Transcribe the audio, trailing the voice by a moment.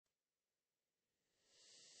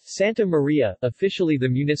Santa Maria, officially the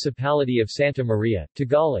Municipality of Santa Maria,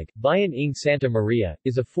 Tagalog, Bayan ng Santa Maria,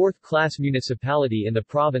 is a fourth-class municipality in the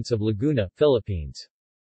province of Laguna, Philippines.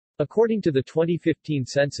 According to the 2015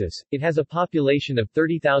 census, it has a population of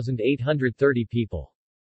 30,830 people.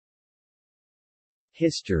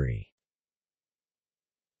 History.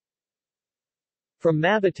 From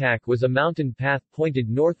Mabitac was a mountain path pointed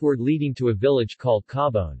northward leading to a village called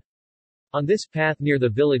Cabon. On this path near the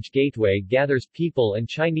village gateway gathers people and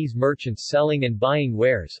Chinese merchants selling and buying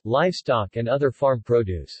wares, livestock and other farm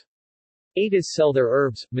produce. Adas sell their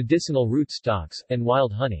herbs, medicinal rootstocks, and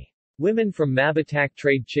wild honey. Women from Mabitac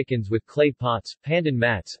trade chickens with clay pots, pandan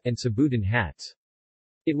mats, and sabutan hats.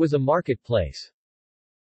 It was a marketplace.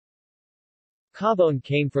 Cabon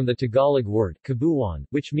came from the Tagalog word, kabuuan,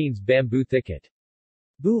 which means bamboo thicket.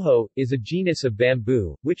 Buho, is a genus of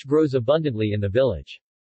bamboo, which grows abundantly in the village.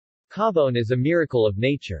 Cabon is a miracle of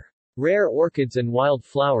nature. Rare orchids and wild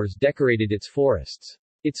flowers decorated its forests.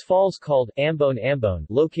 Its falls called Ambon,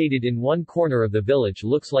 located in one corner of the village,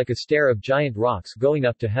 looks like a stair of giant rocks going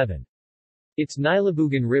up to heaven. Its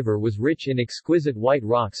Nilabugan River was rich in exquisite white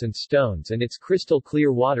rocks and stones, and its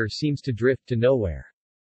crystal-clear water seems to drift to nowhere.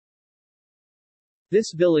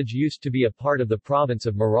 This village used to be a part of the province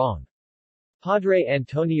of Morong. Padre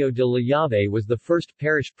Antonio de la Llave was the first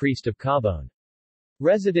parish priest of Cabon.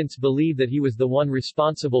 Residents believe that he was the one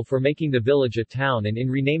responsible for making the village a town and in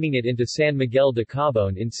renaming it into San Miguel de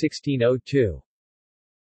Cabon in 1602.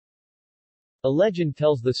 A legend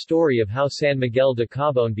tells the story of how San Miguel de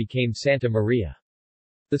Cabon became Santa Maria.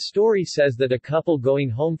 The story says that a couple going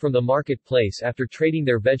home from the marketplace after trading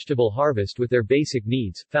their vegetable harvest with their basic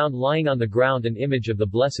needs, found lying on the ground an image of the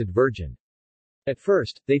Blessed Virgin. At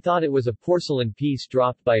first, they thought it was a porcelain piece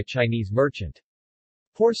dropped by a Chinese merchant.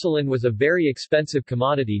 Porcelain was a very expensive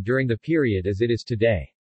commodity during the period as it is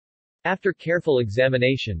today. After careful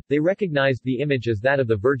examination, they recognized the image as that of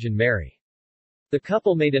the Virgin Mary. The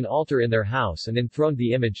couple made an altar in their house and enthroned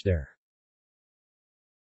the image there.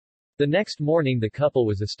 The next morning the couple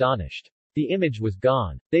was astonished. The image was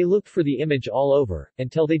gone. They looked for the image all over,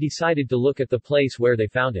 until they decided to look at the place where they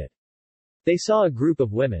found it. They saw a group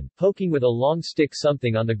of women, poking with a long stick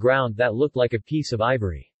something on the ground that looked like a piece of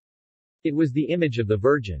ivory. It was the image of the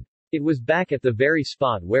Virgin. It was back at the very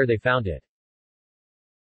spot where they found it.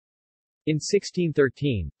 In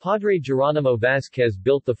 1613, Padre Geronimo Vázquez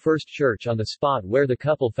built the first church on the spot where the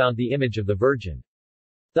couple found the image of the Virgin.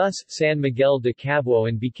 Thus, San Miguel de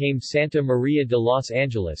Cabuoan became Santa Maria de los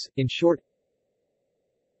Angeles, in short,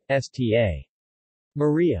 Sta.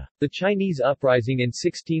 Maria. The Chinese uprising in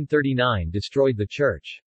 1639 destroyed the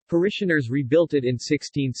church. Parishioners rebuilt it in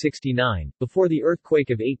 1669, before the earthquake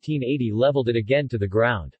of 1880 leveled it again to the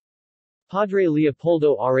ground. Padre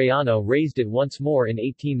Leopoldo Arellano raised it once more in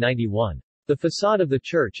 1891. The facade of the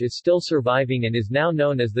church is still surviving and is now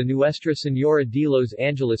known as the Nuestra Señora de los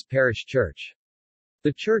Angeles Parish Church.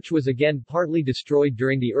 The church was again partly destroyed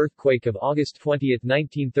during the earthquake of August 20,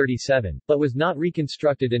 1937, but was not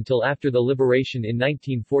reconstructed until after the liberation in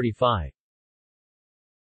 1945.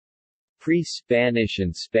 Pre-Spanish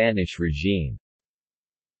and Spanish regime.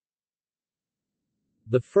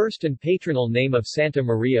 The first and patronal name of Santa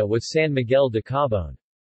Maria was San Miguel de Cabon.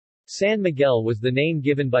 San Miguel was the name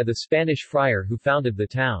given by the Spanish friar who founded the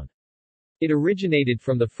town. It originated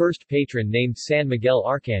from the first patron named San Miguel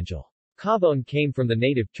Arcangel. Cabon came from the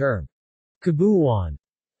native term, kabuuan,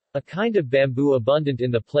 a kind of bamboo abundant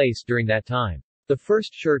in the place during that time. The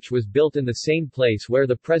first church was built in the same place where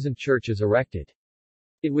the present church is erected.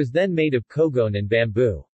 It was then made of cogon and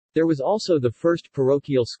bamboo. There was also the first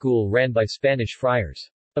parochial school ran by Spanish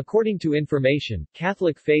friars. According to information,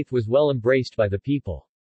 Catholic faith was well embraced by the people.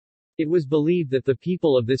 It was believed that the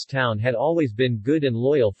people of this town had always been good and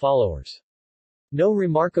loyal followers. No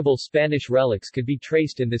remarkable Spanish relics could be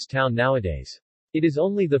traced in this town nowadays. It is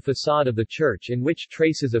only the facade of the church in which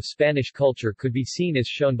traces of Spanish culture could be seen as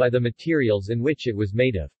shown by the materials in which it was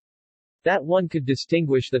made of. That one could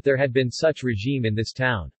distinguish that there had been such regime in this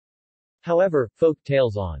town. However, folk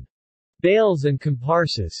tales on bales and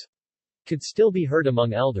comparsas could still be heard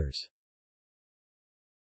among elders.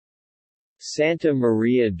 Santa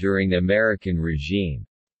Maria during American regime.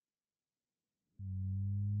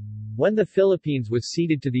 When the Philippines was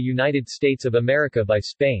ceded to the United States of America by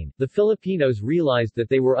Spain, the Filipinos realized that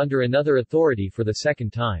they were under another authority for the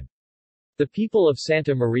second time. The people of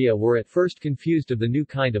Santa Maria were at first confused of the new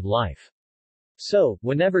kind of life. So,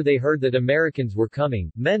 whenever they heard that Americans were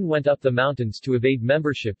coming, men went up the mountains to evade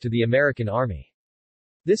membership to the American army.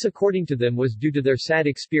 This, according to them, was due to their sad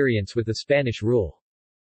experience with the Spanish rule.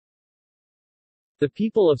 The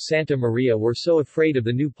people of Santa Maria were so afraid of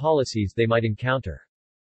the new policies they might encounter.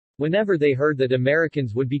 Whenever they heard that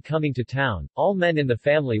Americans would be coming to town, all men in the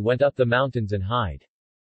family went up the mountains and hid.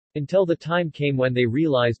 Until the time came when they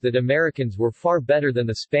realized that Americans were far better than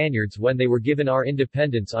the Spaniards when they were given our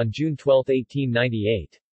independence on June 12,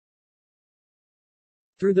 1898.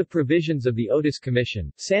 Through the provisions of the Otis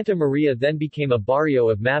Commission, Santa Maria then became a barrio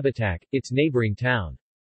of Mabitac, its neighboring town.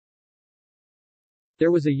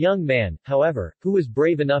 There was a young man, however, who was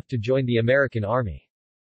brave enough to join the American Army.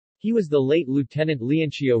 He was the late Lieutenant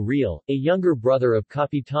Leoncio Real, a younger brother of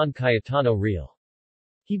Capitan Cayetano Real.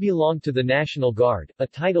 He belonged to the National Guard, a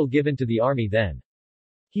title given to the Army then.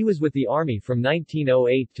 He was with the Army from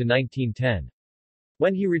 1908 to 1910.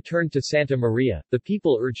 When he returned to Santa Maria, the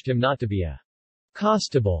people urged him not to be a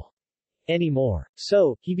constable anymore.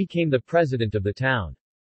 So, he became the president of the town.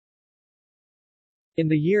 In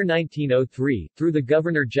the year 1903, through the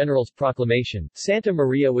Governor-General's proclamation, Santa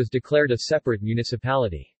Maria was declared a separate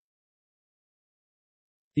municipality.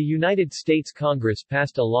 The United States Congress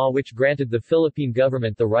passed a law which granted the Philippine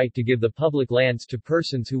government the right to give the public lands to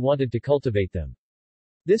persons who wanted to cultivate them.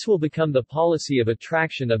 This will become the policy of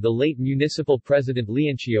attraction of the late municipal president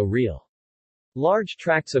Leoncio Real. Large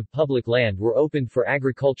tracts of public land were opened for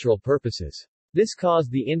agricultural purposes. This caused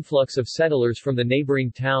the influx of settlers from the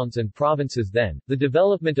neighboring towns and provinces. Then, the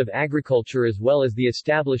development of agriculture as well as the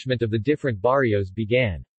establishment of the different barrios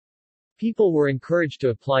began. People were encouraged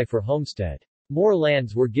to apply for homestead. More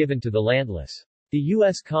lands were given to the landless. The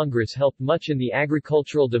U.S. Congress helped much in the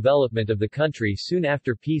agricultural development of the country soon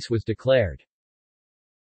after peace was declared.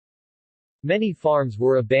 Many farms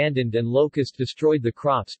were abandoned and locusts destroyed the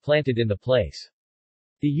crops planted in the place.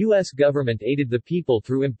 The U.S. government aided the people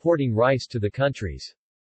through importing rice to the countries.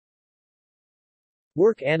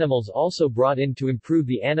 Work animals also brought in to improve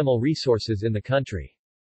the animal resources in the country.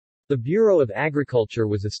 The Bureau of Agriculture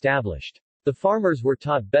was established. The farmers were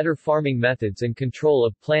taught better farming methods and control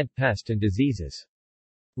of plant pest and diseases.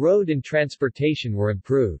 Road and transportation were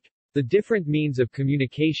improved. The different means of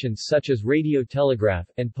communications such as radio telegraph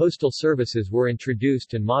and postal services were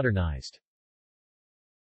introduced and modernized.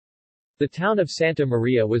 The town of Santa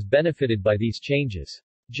Maria was benefited by these changes.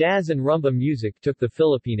 Jazz and rumba music took the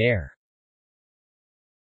Philippine air.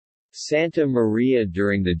 Santa Maria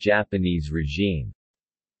during the Japanese regime.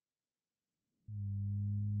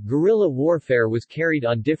 Guerrilla warfare was carried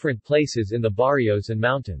on different places in the barrios and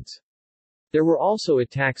mountains. There were also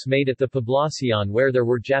attacks made at the Poblacion where there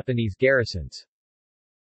were Japanese garrisons.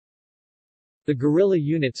 The guerrilla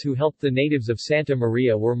units who helped the natives of Santa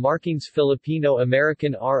Maria were Markings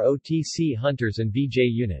Filipino-American ROTC hunters and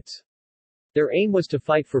BJ units. Their aim was to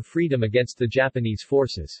fight for freedom against the Japanese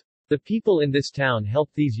forces. The people in this town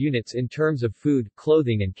helped these units in terms of food,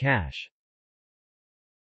 clothing and cash.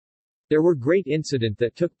 There were great incidents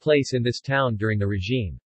that took place in this town during the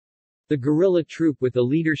regime. The guerrilla troop with the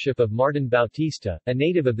leadership of Martin Bautista, a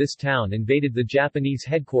native of this town, invaded the Japanese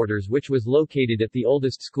headquarters which was located at the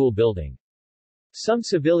oldest school building. Some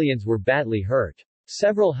civilians were badly hurt.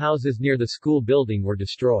 Several houses near the school building were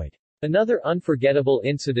destroyed. Another unforgettable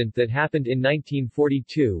incident that happened in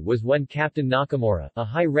 1942 was when Captain Nakamura, a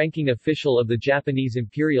high-ranking official of the Japanese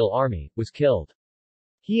Imperial Army, was killed.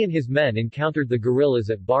 He and his men encountered the guerrillas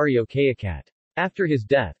at Barrio Cayacat. After his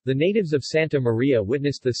death, the natives of Santa Maria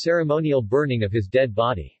witnessed the ceremonial burning of his dead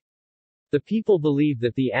body. The people believed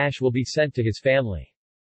that the ash will be sent to his family.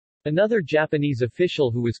 Another Japanese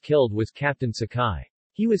official who was killed was Captain Sakai.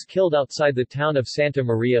 He was killed outside the town of Santa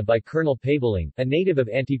Maria by Colonel Pabeling, a native of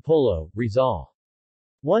Antipolo, Rizal.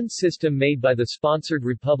 One system made by the sponsored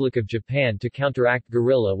Republic of Japan to counteract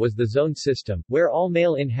guerrilla was the zone system, where all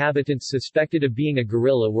male inhabitants suspected of being a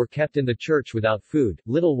guerrilla were kept in the church without food,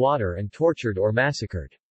 little water and tortured or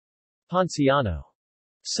massacred. Ponciano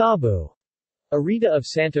Sabu Arita of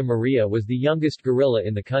Santa Maria was the youngest guerrilla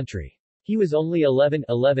in the country. He was only 11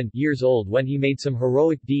 years old when he made some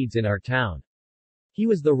heroic deeds in our town. He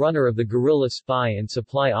was the runner of the guerrilla spy and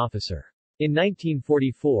supply officer. In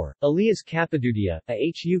 1944, Elias Capadudia,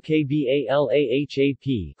 a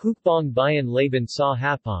Hukbalahap, Hukbong Bayan Laban Sa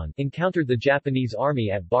Hapon, encountered the Japanese army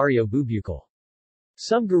at Barrio Bubukal.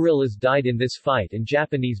 Some guerrillas died in this fight and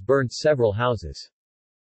Japanese burned several houses.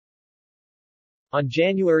 On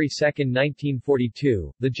January 2,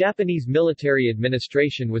 1942, the Japanese military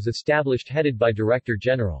administration was established headed by Director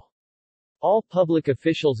General. All public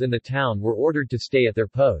officials in the town were ordered to stay at their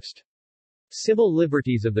post. Civil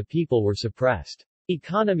liberties of the people were suppressed.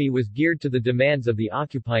 Economy was geared to the demands of the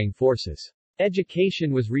occupying forces.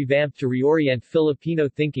 Education was revamped to reorient Filipino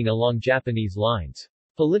thinking along Japanese lines.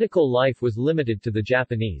 Political life was limited to the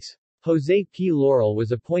Japanese. Jose P. Laurel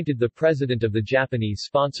was appointed the president of the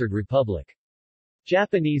Japanese-sponsored republic.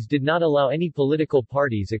 Japanese did not allow any political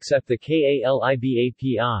parties except the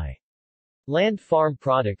KALIBAPI. Land farm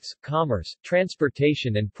products, commerce,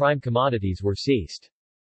 transportation and prime commodities were ceased.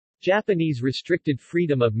 Japanese restricted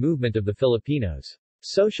freedom of movement of the Filipinos.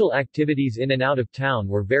 Social activities in and out of town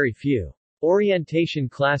were very few. Orientation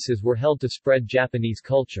classes were held to spread Japanese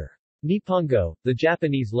culture. Nippongo, the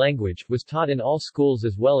Japanese language, was taught in all schools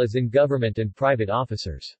as well as in government and private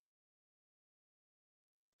officers.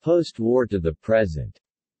 Post-war to the present.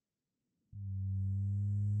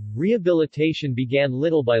 Rehabilitation began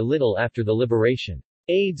little by little after the liberation.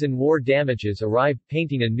 AIDS and war damages arrived,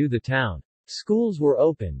 painting anew the town. Schools were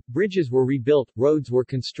opened, bridges were rebuilt, roads were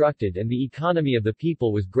constructed and the economy of the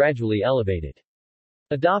people was gradually elevated.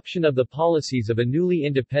 Adoption of the policies of a newly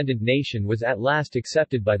independent nation was at last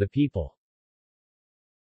accepted by the people.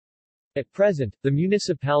 At present, the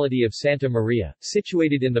municipality of Santa Maria,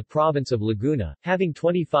 situated in the province of Laguna, having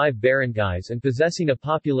 25 barangays and possessing a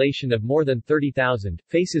population of more than 30,000,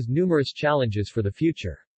 faces numerous challenges for the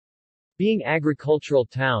future. Being agricultural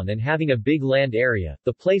town and having a big land area,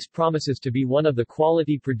 the place promises to be one of the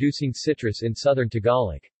quality-producing citrus in southern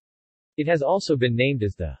Tagalog. It has also been named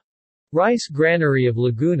as the rice granary of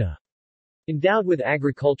Laguna. Endowed with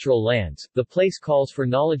agricultural lands, the place calls for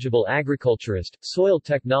knowledgeable agriculturist, soil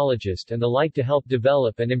technologist and the like to help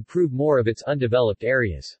develop and improve more of its undeveloped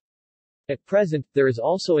areas. At present, there is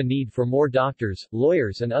also a need for more doctors,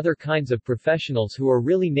 lawyers and other kinds of professionals who are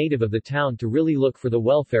really native of the town to really look for the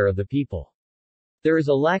welfare of the people. There is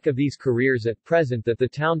a lack of these careers at present that the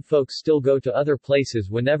town folks still go to other places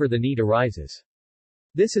whenever the need arises.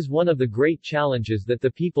 This is one of the great challenges that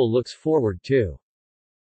the people looks forward to.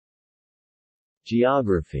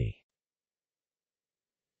 Geography.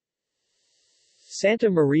 Santa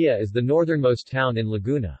Maria is the northernmost town in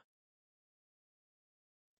Laguna.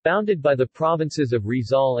 Bounded by the provinces of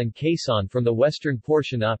Rizal and Quezon from the western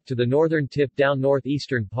portion up to the northern tip down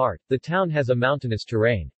northeastern part, the town has a mountainous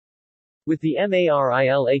terrain. With the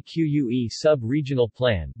MARILAQUE sub-regional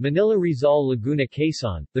plan,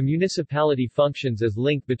 Manila-Rizal-Laguna-Quezon, the municipality functions as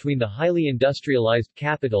link between the highly industrialized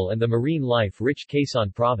capital and the marine life-rich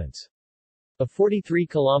Quezon province. A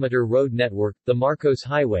 43-kilometer road network, the Marcos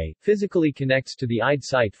Highway, physically connects to the IDE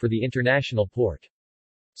site for the international port.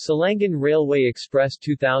 Silangan Railway Express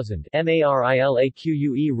 2000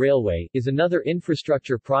 MARILAQUE Railway is another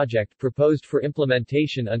infrastructure project proposed for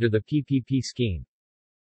implementation under the PPP scheme.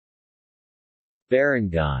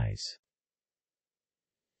 Barangays.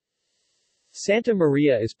 Santa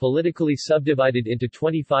Maria is politically subdivided into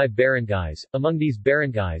 25 barangays. Among these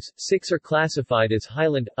barangays, 6 are classified as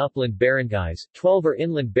highland, upland barangays, 12 are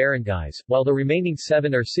inland barangays, while the remaining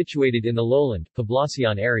 7 are situated in the lowland,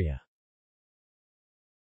 Poblacion area.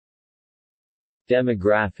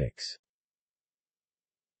 Demographics.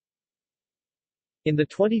 In the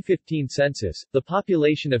 2015 census, the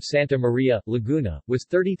population of Santa Maria, Laguna, was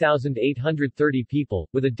 30,830 people,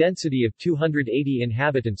 with a density of 280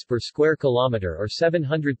 inhabitants per square kilometer or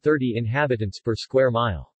 730 inhabitants per square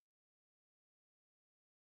mile.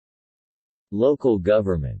 Local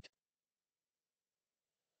government.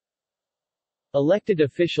 Elected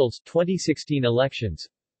officials 2016 elections.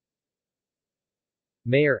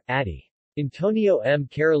 Mayor, Adi. Antonio M.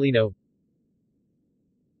 Carolino.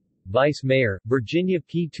 Vice Mayor, Virginia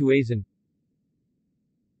P. Tuazon.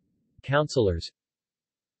 Councilors.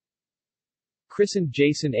 Christened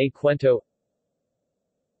Jason A. Cuento.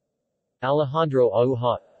 Alejandro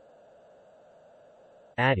Auja.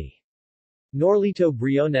 Adi. Norlito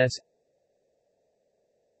Briones.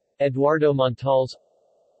 Eduardo Montals.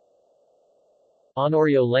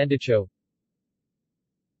 Honorio Landicho.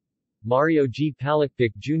 Mario G.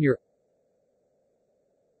 Palakpic Jr.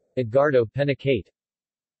 Edgardo Penacate.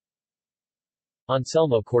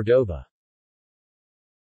 Anselmo Cordova.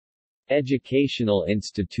 Educational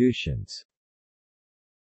institutions.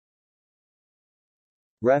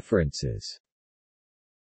 References.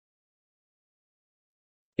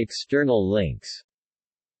 External links.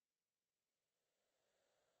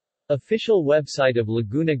 Official website of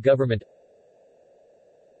Laguna Government.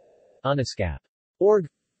 UNESCAP.org.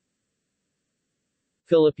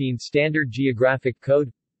 Philippine Standard Geographic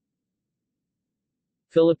Code.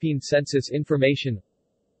 Philippine Census Information.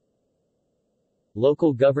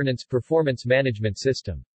 Local Governance Performance Management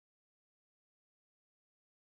System.